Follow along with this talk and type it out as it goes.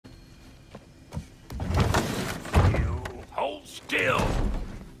still.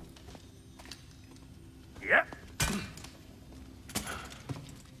 Yep.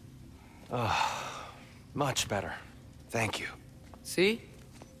 Much better. Thank you. See?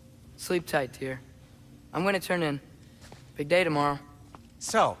 Sleep tight, Tyr. I'm gonna turn in. Big day tomorrow.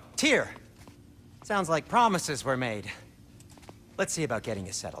 So, Tyr. Sounds like promises were made. Let's see about getting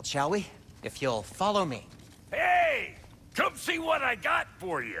you settled, shall we? If you'll follow me. Hey! Come see what I got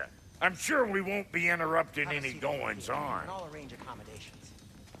for you. I'm sure we won't be interrupting any goings-on. I'll arrange accommodations.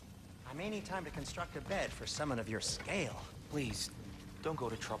 I may need time to construct a bed for someone of your scale. Please, don't go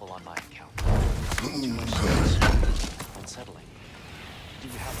to trouble on my account. Too much stress. Unsettling. Do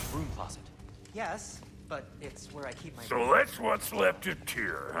you have a broom closet? Yes, but it's where I keep my... So that's what's left of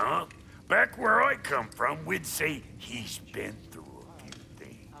Tyr, huh? Back where I come from, we'd say he's been through a few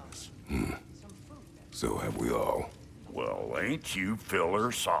things. So have we all. Well, ain't you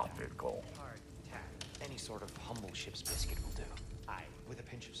philosophical? Any sort of humble ship's biscuit will do. Aye, with a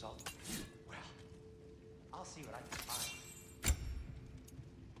pinch of salt. Well, I'll see what I can find.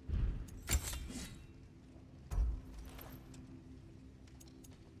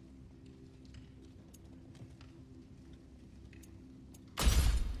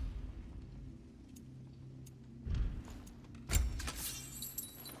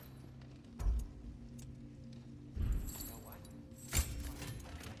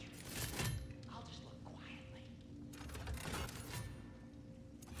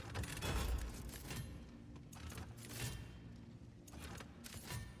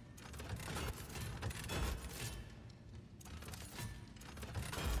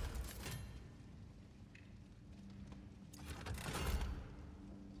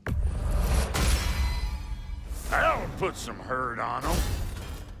 That'll put some hurt on him.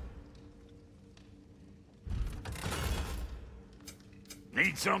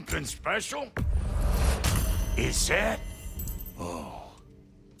 Need something special? Is that? Oh.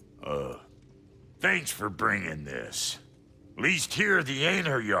 Thanks for bringing this. Least here the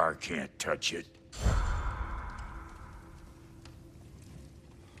Einherjar can't touch it.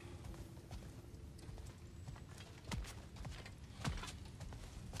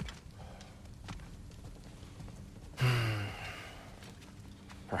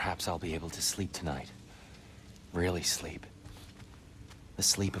 Perhaps I'll be able to sleep tonight. Really sleep. The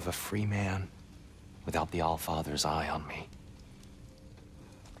sleep of a free man, without the Allfather's eye on me.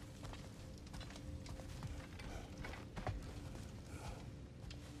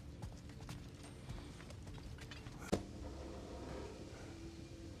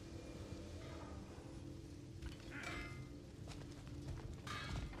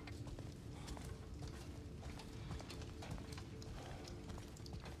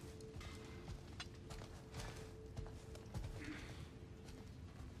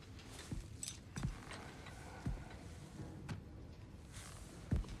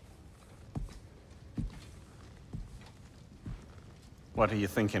 What are you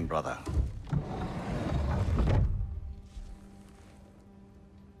thinking, brother?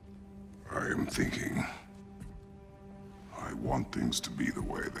 I am thinking. I want things to be the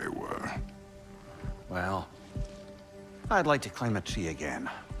way they were. Well, I'd like to climb a tree again.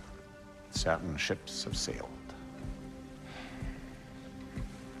 Certain ships have sailed.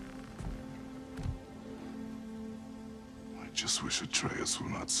 I just wish Artreus were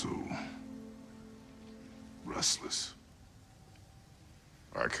not so... restless.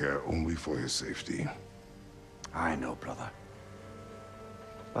 I care only for his safety. I know, brother.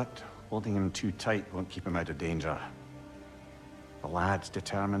 But holding him too tight won't keep him out of danger. The lad's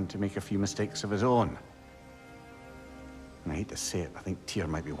determined to make a few mistakes of his own. And I hate to say it, I think Tyr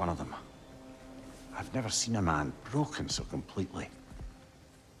might be one of them. I've never seen a man broken so completely.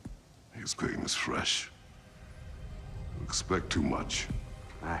 His pain is fresh. You expect too much.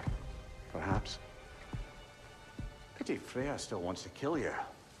 Aye, perhaps. Pity Freya still wants to kill you.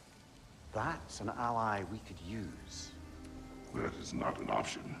 That's an ally we could use. That is not an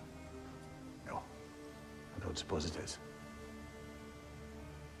option. No, I don't suppose it is.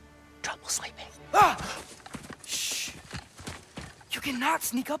 Trouble sleeping. Ah! Shh! You cannot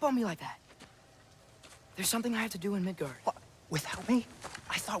sneak up on me like that. There's something I have to do in Midgard. What? Without me?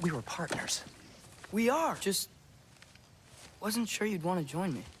 I thought we were partners. We are. Just wasn't sure you'd want to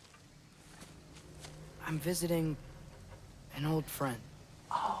join me. I'm visiting an old friend.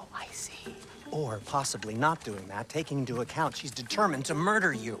 Oh, I see. Or possibly not doing that, taking into account she's determined to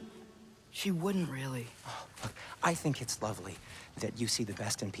murder you. She wouldn't really. Oh, look, I think it's lovely that you see the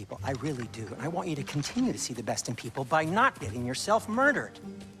best in people. I really do. And I want you to continue to see the best in people by not getting yourself murdered.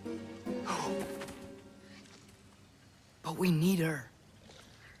 But we need her.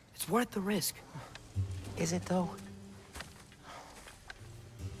 It's worth the risk. Is it, though?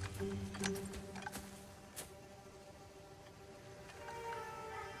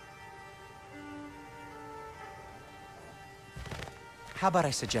 How about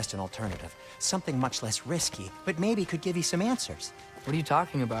I suggest an alternative? Something much less risky, but maybe could give you some answers. What are you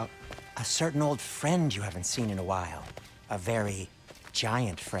talking about? A certain old friend you haven't seen in a while. A very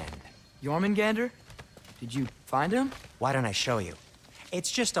giant friend. Jormungandr? Did you find him? Why don't I show you?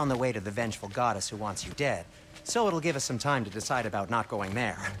 It's just on the way to the vengeful goddess who wants you dead, so it'll give us some time to decide about not going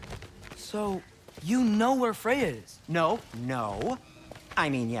there. So, you know where Freya is? No. I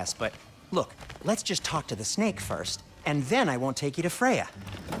mean, yes, but look, let's just talk to the snake first, and then I won't take you to Freya.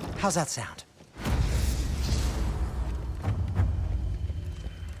 How's that sound?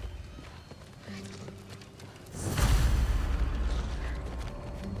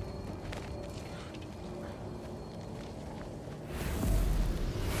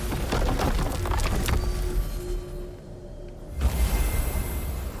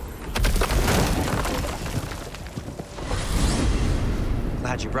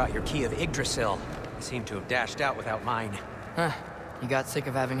 Glad you brought your key of Yggdrassil. You seem to have dashed out without mine. Huh. You got sick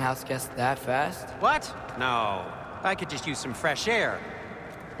of having house guests that fast? What? No. I could just use some fresh air,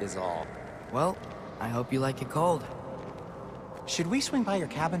 is all. Well, I hope you like it cold. Should we swing by your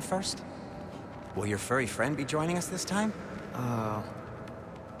cabin first? Will your furry friend be joining us this time?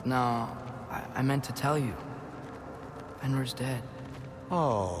 No. I meant to tell you. Fenrir's dead.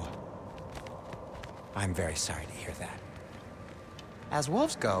 Oh. I'm very sorry to hear that. As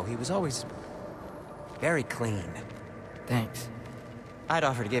wolves go, he was always very clean. Thanks. I'd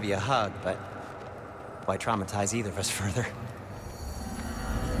offer to give you a hug, but why traumatize either of us further?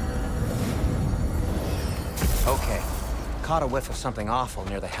 Okay. Caught a whiff of something awful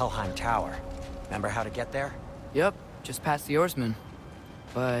near the Helheim Tower. Remember how to get there? Yep, just past the oarsman.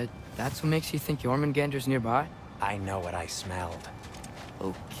 But that's what makes you think Jormungandr's nearby? I know what I smelled.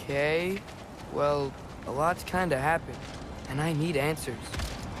 Okay. Well, a lot's kinda happened, and I need answers.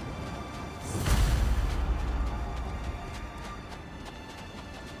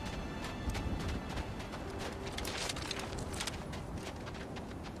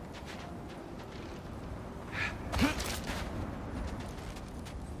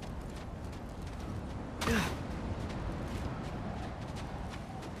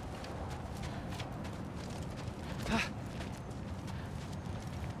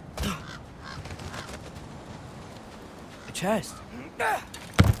 Chest.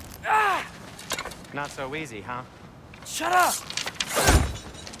 Not so easy, huh? Shut up!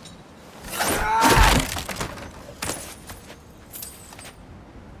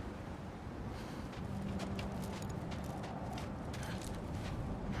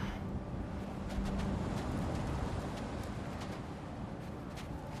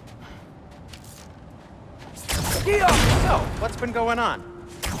 So, what's been going on?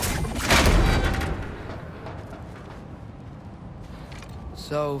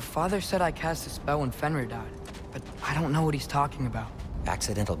 So, Father said I cast a spell when Fenrir died, but I don't know what he's talking about.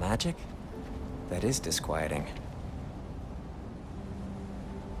 Accidental magic? That is disquieting.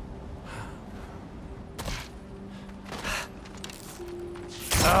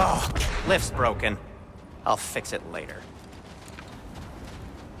 Oh, lift's broken. I'll fix it later.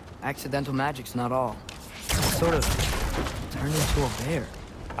 Accidental magic's not all. It's sort of turned into a bear.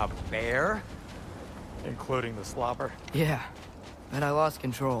 A bear? Including the slobber. Yeah, but I lost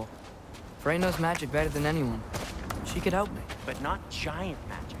control. Frey knows magic better than anyone. She could help me. But not giant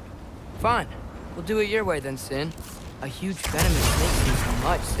magic. Fine. We'll do it your way then, Sin. A huge venomous snake seems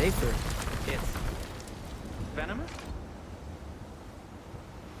much safer. It's venomous?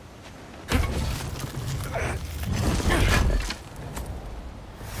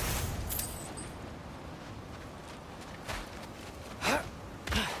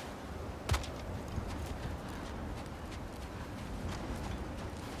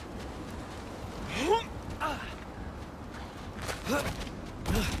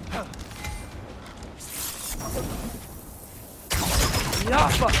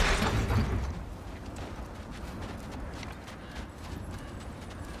 Yaffa!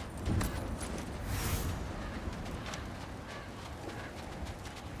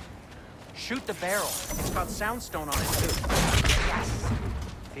 Shoot the barrel. It's got soundstone on it, too. Yes!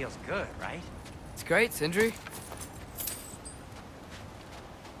 Feels good, right? It's great, Sindri.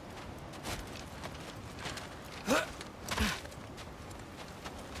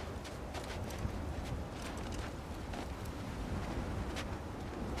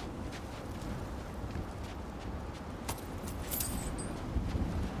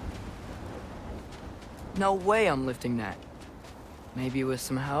 No way I'm lifting that. Maybe with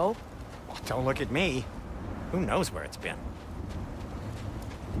some help? Well, don't look at me. Who knows where it's been?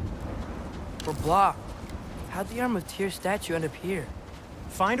 We're blocked. How'd the Arm of Tyr statue end up here?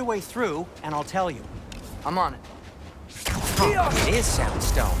 Find a way through, and I'll tell you. I'm on it. It is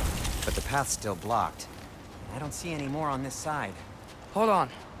soundstone, but the path's still blocked. I don't see any more on this side. Hold on.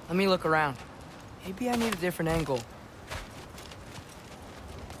 Let me look around. Maybe I need a different angle.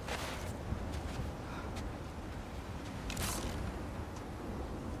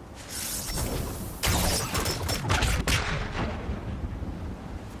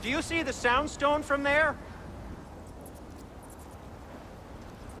 Do you see the soundstone from there?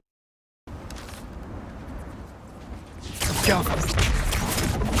 Go.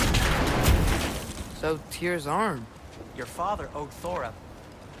 So, Tyr's arm. Your father owed Thor a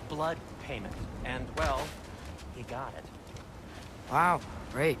blood payment, and, well, he got it. Wow,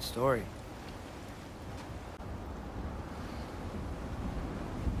 great story.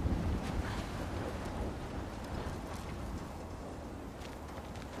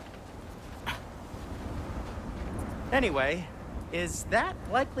 Anyway, is that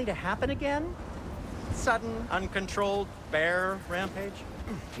likely to happen again? Sudden, uncontrolled bear rampage?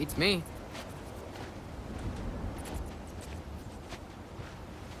 Beats me.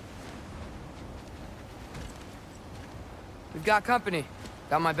 We've got company.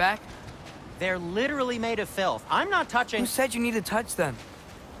 Got my back? They're literally made of filth. I'm not touching... Who said you need to touch them?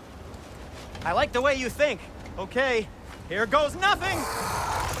 I like the way you think. Okay, here goes nothing!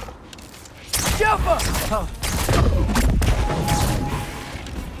 Jumper! Oh.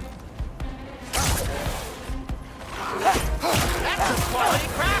 That's some quality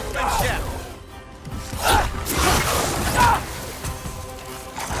craftsmanship!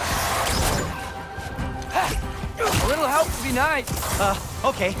 A little help would be nice.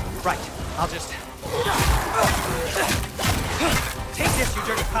 Okay, right. I'll just... Take this, you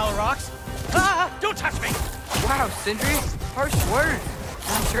dirty pile of rocks! Ah! Don't touch me! Wow, Sindri. Harsh words.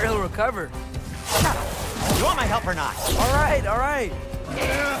 I'm sure he'll recover. You want my help or not? All right, all right.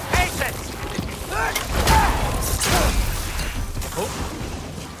 Patience!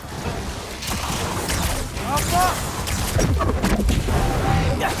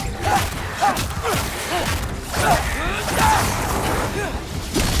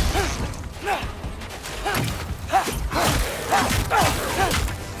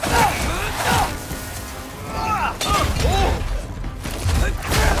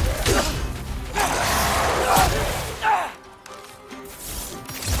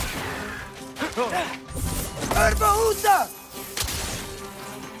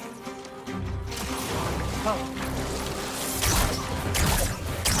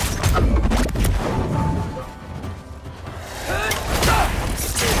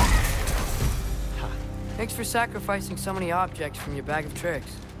 Thanks for sacrificing so many objects from your bag of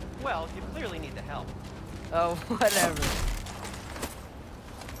tricks. Well, you clearly need the help. Oh, whatever.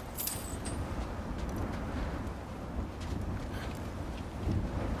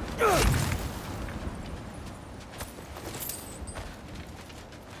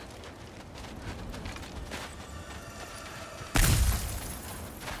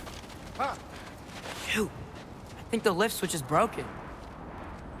 Shoot. I think the lift switch is broken.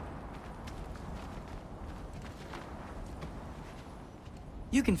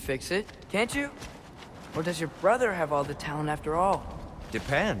 You can fix it, can't you? Or does your brother have all the talent after all?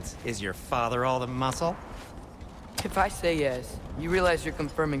 Depends. Is your father all the muscle? If I say yes, you realize you're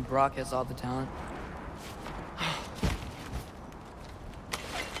confirming Brock has all the talent?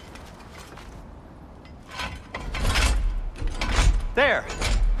 There!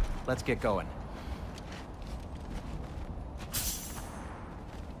 Let's get going.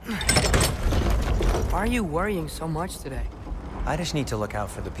 Why are you worrying so much today? I just need to look out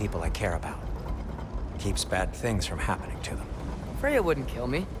for the people I care about. Keeps bad things from happening to them. Freya wouldn't kill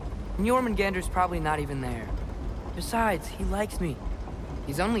me. And Jormungandr's probably not even there. Besides, he likes me.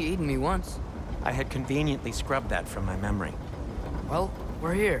 He's only eaten me once. I had conveniently scrubbed that from my memory. Well,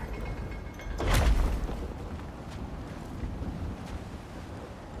 we're here.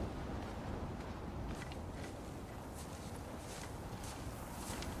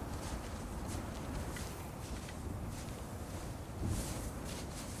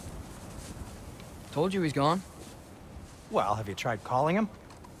 Told you he's gone. Well, have you tried calling him?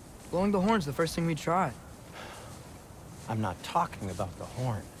 Blowing the horn's the first thing we tried. I'm not talking about the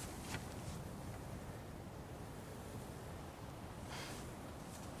horn.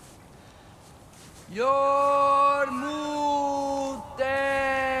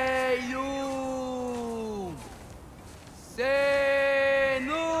 Yormuteyum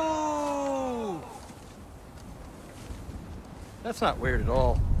Senu. That's not weird at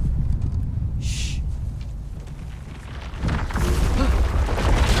all.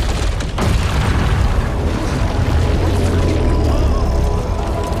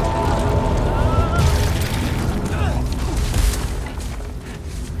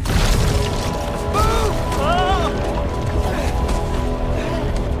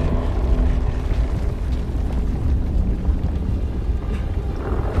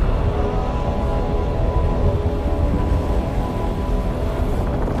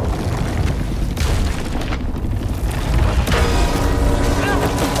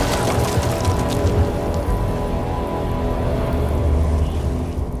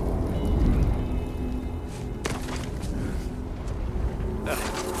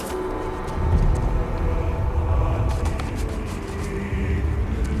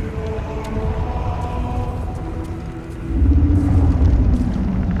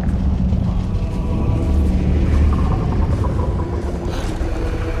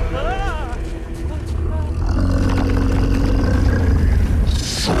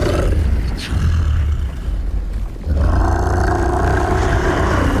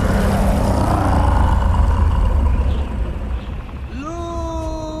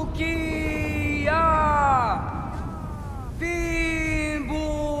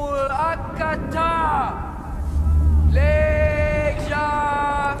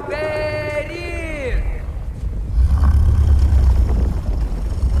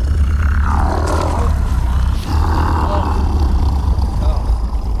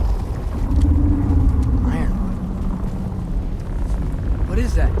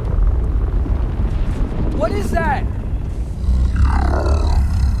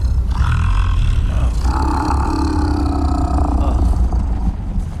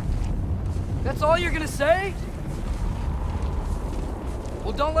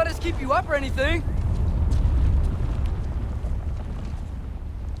 keep you up or anything.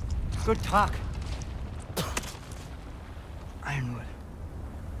 Good talk. Ironwood.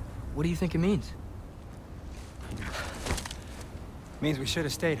 What do you think it means? Means we should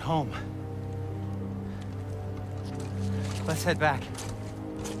have stayed home. Let's head back.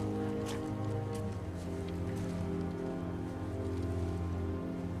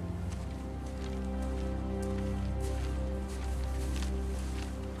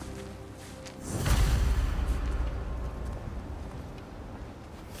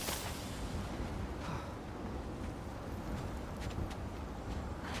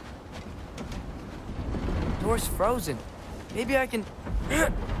 Door's frozen. Maybe I can...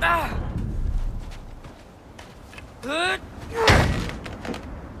 Ah!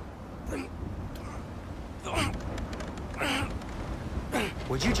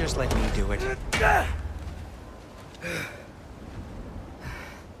 Would you just let me do it?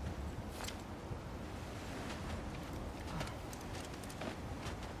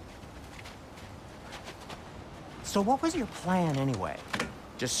 So what was your plan anyway?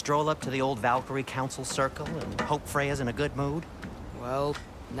 Just stroll up to the old Valkyrie Council circle and hope Freya's in a good mood? Well,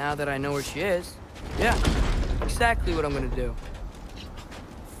 now that I know where she is, yeah, exactly what I'm gonna do.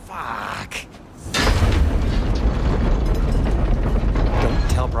 Fuck. Don't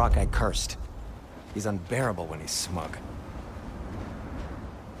tell Brock I cursed. He's unbearable when he's smug.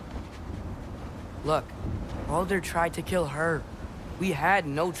 Look, Baldur tried to kill her. We had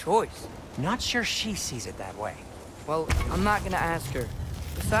no choice. Not sure she sees it that way. Well, I'm not gonna ask her.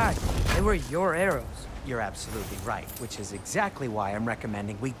 Besides, they were your arrows. You're absolutely right, which is exactly why I'm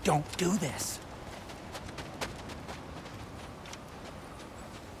recommending we don't do this.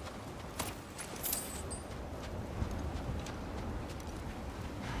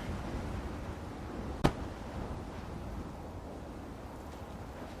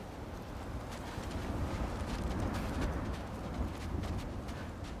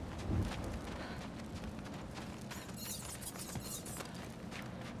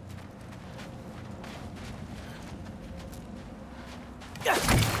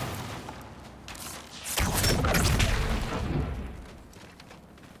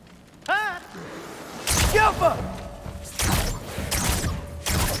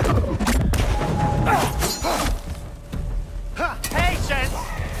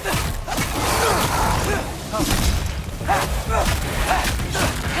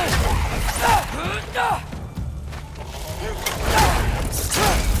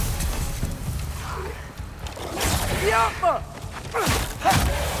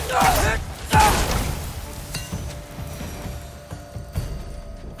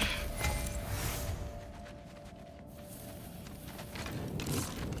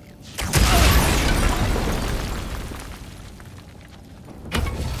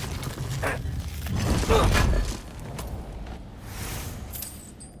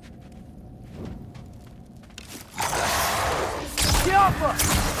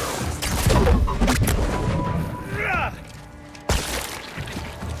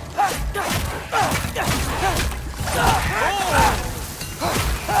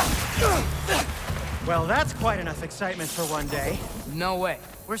 Well, that's quite enough excitement for one day. No way.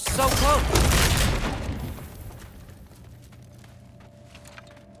 We're so close.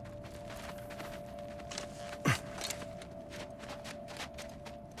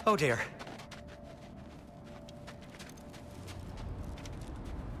 Oh dear.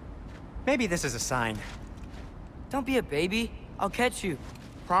 Maybe this is a sign. Don't be a baby. I'll catch you.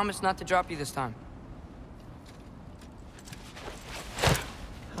 Promise not to drop you this time.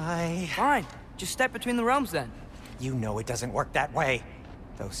 Fine. Just step between the realms then. You know it doesn't work that way.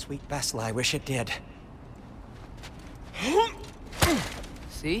 Though sweet Bessel, I wish it did.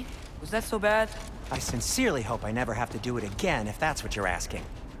 See? Was that so bad? I sincerely hope I never have to do it again, if that's what you're asking.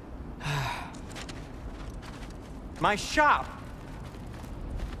 My shop!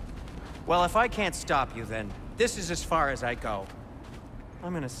 Well, if I can't stop you, then this is as far as I go.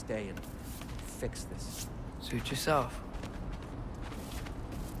 I'm gonna stay and fix this. Suit yourself.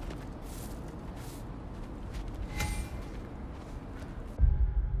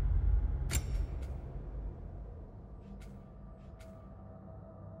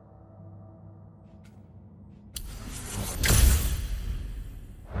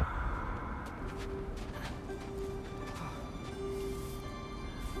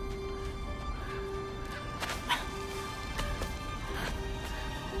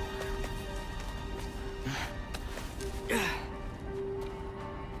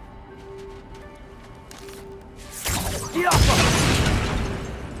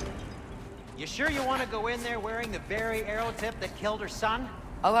 You sure you want to go in there wearing the very arrow tip that killed her son?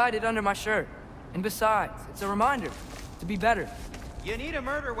 I'll hide it under my shirt. And besides, it's a reminder to be better. You need a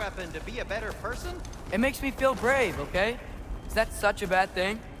murder weapon to be a better person? It makes me feel brave, okay? Is that such a bad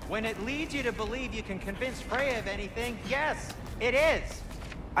thing? When it leads you to believe you can convince Freya of anything, yes, it is.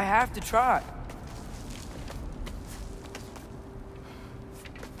 I have to try.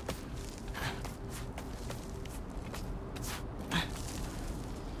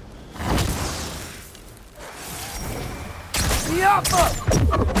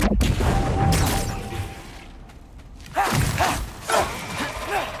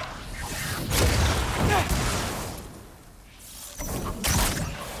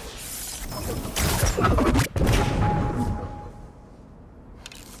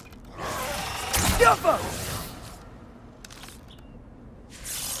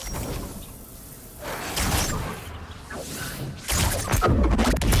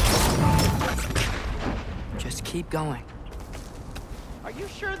 Just keep going. Are you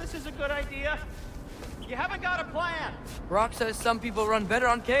sure this is a good idea? You haven't got a plan. Rock says some people run better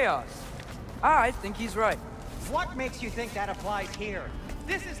on chaos. I think he's right. What makes you think that applies here?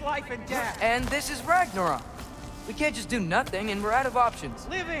 This is life and death. And this is Ragnarok. We can't just do nothing, and we're out of options.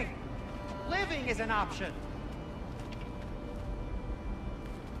 Living is an option.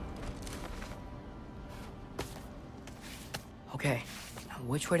 Okay, now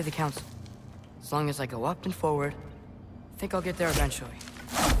which way to the council? As long as I go up and forward, I think I'll get there eventually.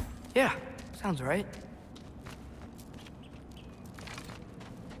 Yeah, sounds right.